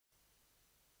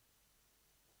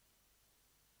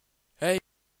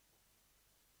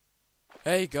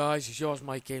Hey guys, it's yours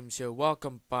Mike Games here.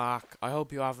 Welcome back. I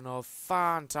hope you're having a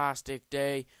fantastic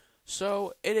day.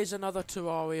 So, it is another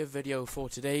Terraria video for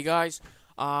today, guys.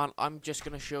 And I'm just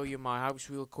going to show you my house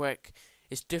real quick.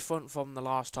 It's different from the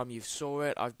last time you saw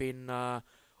it. I've been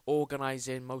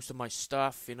organising most of my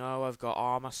stuff, you know. I've got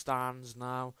armor stands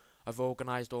now. I've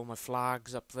organised all my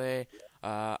flags up there.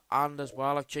 And as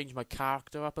well, I've changed my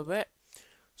character up a bit.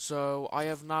 So, I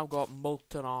have now got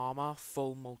molten armor,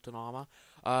 full molten armor.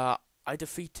 I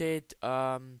defeated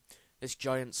this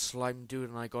giant slime dude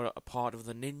and I got a part of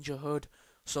the ninja hood.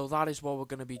 So that is what we're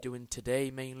going to be doing today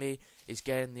mainly, is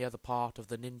getting the other part of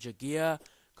the ninja gear,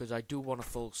 because I do want a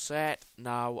full set.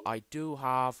 Now, I do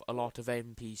have a lot of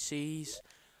NPCs.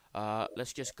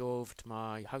 Let's just go over to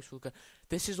my house real quick.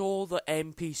 This is all the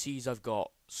NPCs I've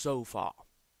got so far.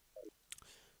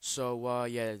 So,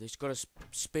 yeah, there's got a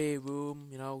spare room,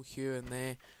 you know, here and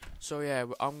there. So, yeah,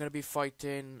 I'm going to be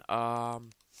fighting,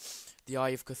 the Eye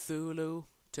of Cthulhu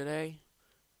today.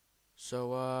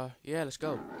 So, yeah, let's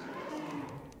go.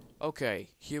 Okay,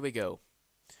 here we go.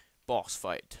 Boss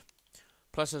fight.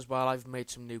 Plus, as well, I've made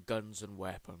some new guns and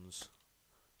weapons.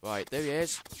 Right, there he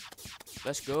is.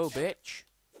 Let's go, bitch.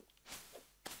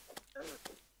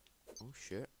 Oh,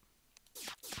 shit.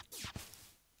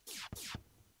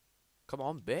 Come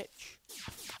on, bitch.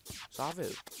 Savu.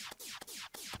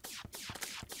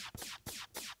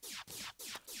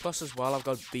 Plus, as well, I've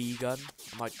got B gun.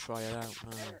 I might try it out.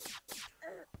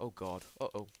 Oh, God.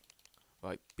 Uh-oh.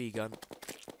 Right, B gun.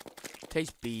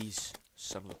 Taste bees,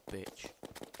 son of a bitch.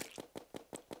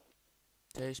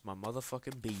 Taste my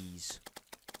motherfucking bees.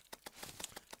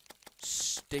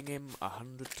 Sting him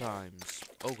 100 times.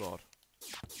 Oh, God.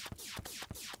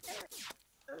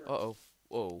 Uh-oh.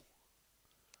 Whoa.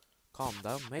 Calm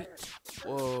down, mate.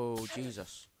 Whoa,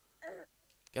 Jesus.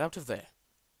 Get out of there.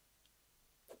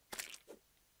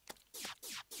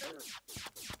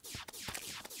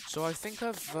 So I think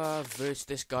I've versed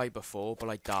this guy before, but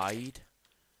I died,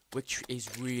 which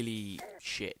is really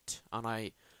shit. And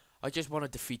I just want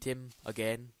to defeat him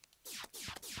again.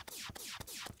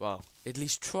 Well, at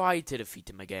least try to defeat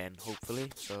him again,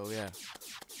 hopefully. So yeah.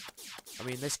 I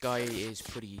mean, this guy is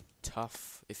pretty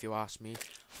tough, if you ask me.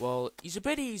 Well, he's a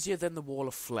bit easier than the Wall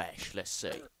of Flesh, let's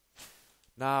say.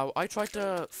 Now, I tried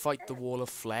to fight the Wall of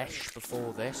Flesh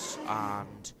before this,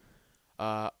 and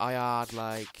I had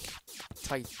like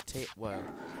I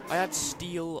had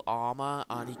steel armor,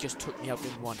 and he just took me out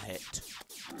in one hit.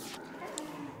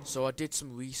 So I did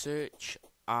some research,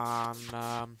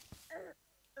 and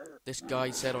this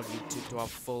guy said on YouTube to have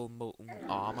full molten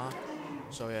armor.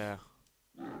 So yeah.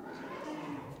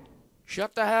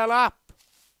 Shut the hell up,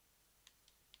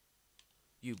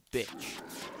 you bitch.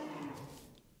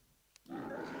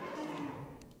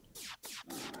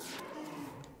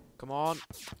 Come on. Is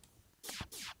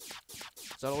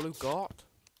that all you got?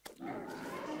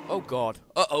 Oh, God.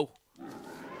 Uh-oh.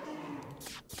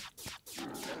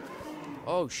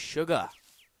 Oh, sugar.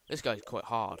 This guy's quite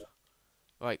hard.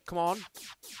 Right, come on.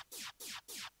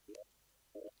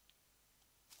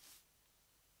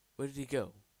 Where did he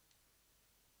go?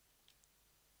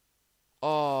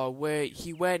 Oh, wait.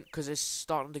 He went because it's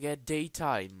starting to get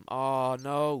daytime. Oh,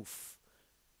 no.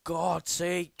 God's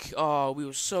sake. Oh, we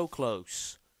were so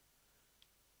close.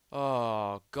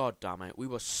 Oh, God damn it. We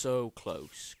were so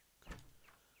close.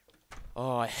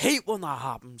 Oh, I hate when that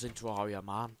happens in Terraria,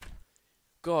 man.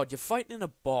 God, you're fighting a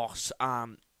boss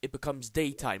and it becomes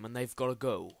daytime and they've got to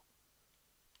go.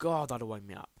 God, that'll wind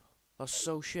me up. That's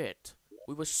so shit.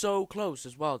 We were so close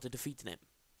as well to defeating him.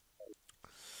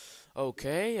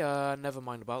 Okay, never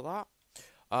mind about that.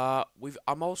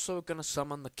 I'm also gonna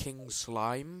summon the King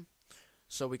Slime,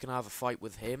 so we can have a fight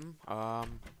with him.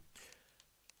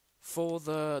 For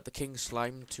the King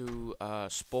Slime to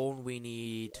spawn, we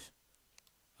need.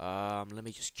 Let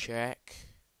me just check.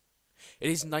 It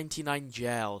is 99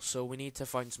 gel, so we need to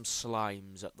find some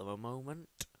slimes at the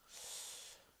moment.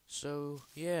 So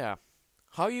yeah,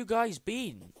 how you guys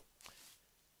been?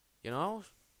 You know,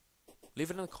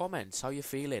 leave it in the comments how you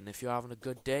feeling. If you're having a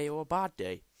good day or a bad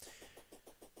day.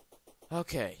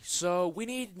 Okay, so we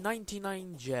need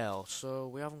 99 gel, so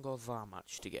we haven't got that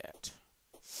much to get.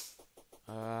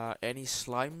 Any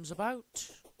slimes about?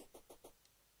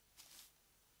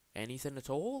 Anything at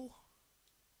all?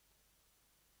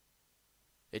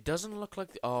 It doesn't look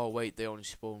like. Oh wait, they only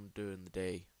spawn during the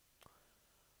day.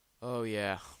 Oh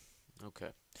yeah. Okay.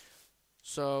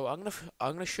 So I'm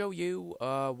gonna show you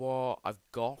what I've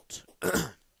got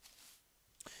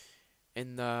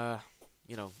in the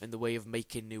in the way of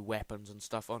making new weapons and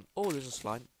stuff. Oh, there's a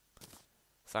slime.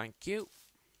 Thank you.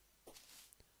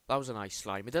 That was a nice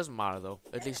slime. It doesn't matter though.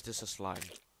 At least it's a slime.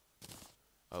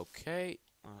 Okay,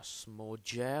 some more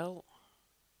gel.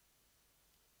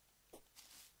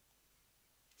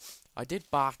 I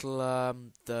did battle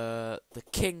the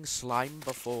king slime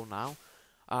before now,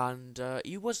 and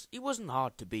he wasn't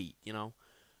hard to beat, you know,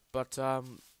 but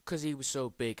because he was so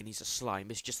big and he's a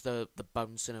slime, it's just the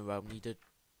bouncing around he did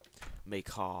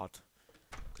make hard,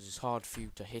 because it's hard for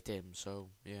you to hit him. So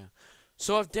yeah,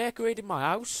 so I've decorated my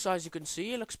house, as you can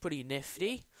see. It looks pretty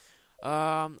nifty.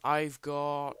 I've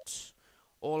got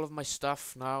all of my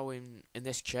stuff now in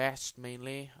this chest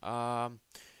mainly. Oh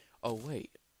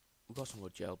wait. We got some more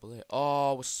gel bullet.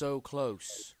 Oh, we're so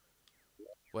close.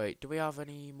 Wait, do we have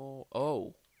any more?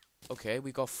 Oh, okay,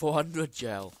 we got 400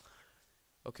 gel.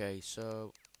 Okay,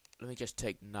 so let me just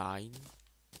take 9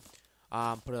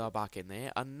 and put that back in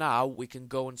there. And now we can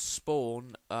go and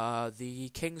spawn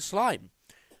the king slime.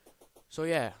 So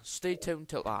yeah, stay tuned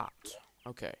till that.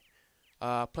 Okay.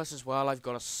 Plus as well, I've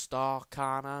got a star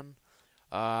cannon.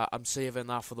 I'm saving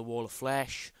that for the wall of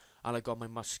flesh. And I got my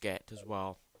musket as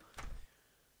well.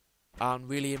 And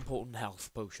really important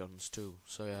health potions too.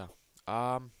 So yeah.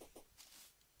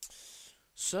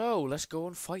 So let's go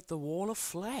and fight the wall of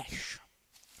flesh.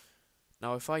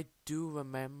 Now, if I do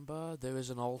remember, there is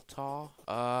an altar.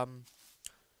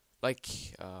 Like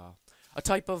a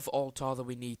type of altar that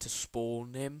we need to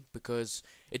spawn him, because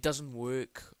it doesn't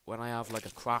work when I have like a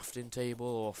crafting table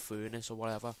or a furnace or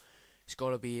whatever. It's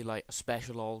got to be like a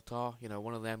special altar. You know,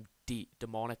 one of them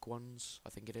demonic ones. I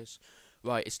think it is.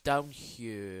 Right, it's down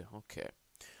here. Okay.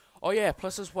 Oh yeah,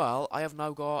 plus as well, I have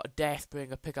now got a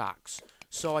Deathbringer pickaxe,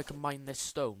 so I can mine this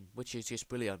stone, which is just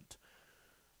brilliant.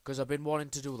 Because I've been wanting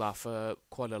to do that for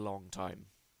quite a long time.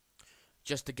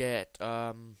 Just to get,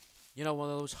 you know,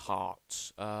 one of those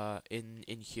hearts in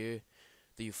here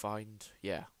that you find.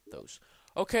 Yeah, those.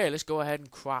 Okay, let's go ahead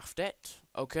and craft it.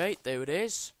 Okay, there it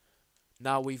is.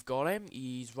 Now we've got him.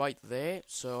 He's right there.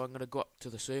 So I'm going to go up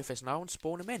to the surface now and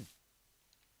spawn him in.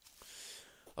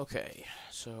 Okay,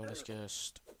 so let's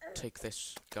just take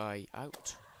this guy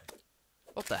out.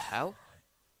 What the hell?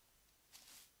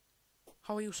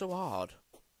 How are you so hard?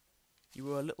 You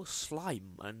were a little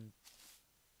slime, and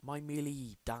my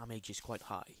melee damage is quite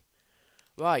high.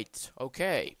 Right,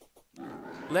 okay.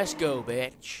 Let's go,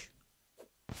 bitch.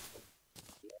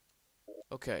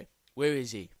 Okay, where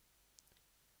is he?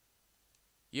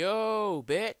 Yo,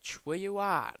 bitch, where you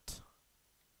at?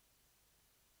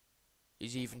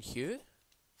 Is he even here?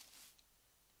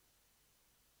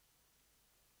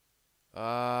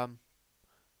 I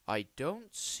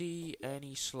don't see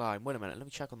any slime. Wait a minute, let me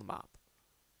check on the map.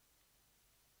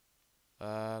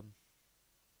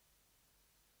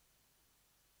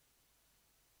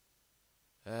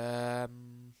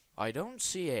 I don't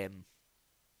see him.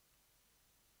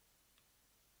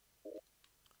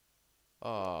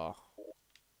 Oh.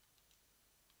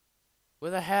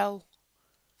 Where the hell?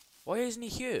 Why isn't he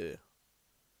here?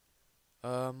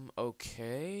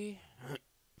 Okay.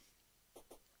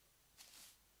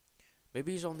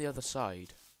 Maybe he's on the other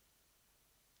side.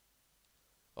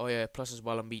 Oh yeah, plus as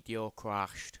well a meteorite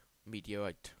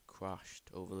crashed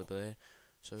over there.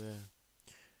 So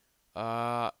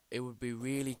yeah. It would be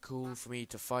really cool for me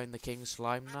to find the king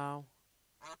slime now.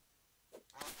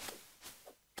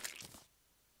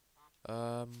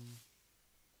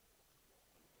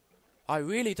 I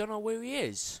really don't know where he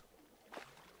is.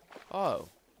 Oh,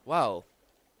 well.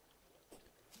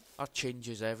 That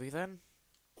changes everything.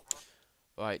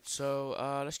 Right, so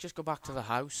let's just go back to the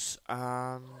house,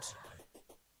 and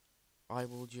I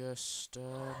will just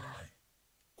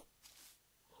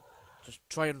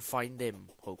try and find him,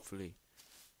 hopefully,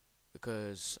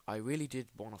 because I really did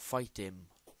want to fight him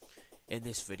in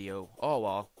this video. Oh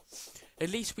well, at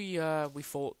least we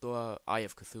fought the Eye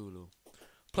of Cthulhu.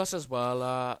 Plus as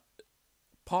well,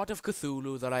 part of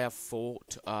Cthulhu that I have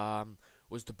fought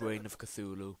was the Brain of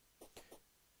Cthulhu,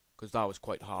 because that was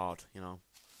quite hard, you know.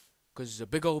 Because he's a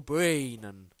big old brain,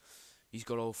 and he's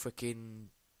got all freaking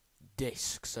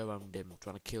discs around him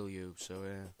trying to kill you. So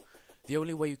the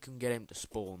only way you can get him to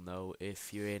spawn, though,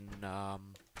 if you're in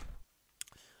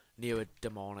near a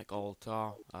demonic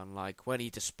altar, and like when he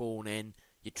to spawn in,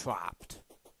 you're trapped,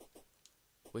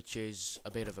 which is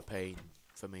a bit of a pain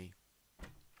for me.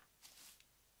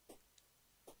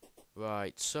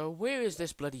 Right, so where is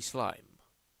this bloody slime?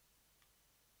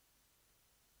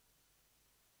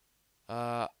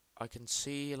 I can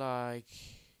see, like...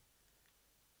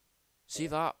 See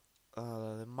that?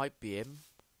 There might be him.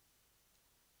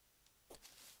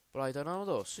 But I don't know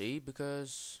though, see?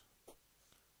 Because...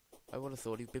 I would have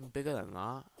thought he'd been bigger than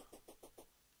that.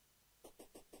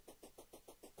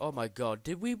 Oh my god,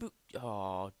 did we...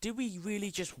 Oh, did we really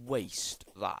just waste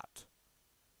that?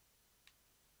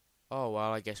 Oh,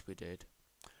 well, I guess we did.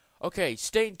 Okay,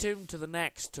 stay tuned to the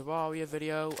next Terraria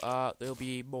video. There'll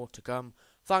be more to come.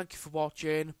 Thank you for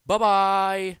watching.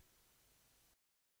 Bye-bye!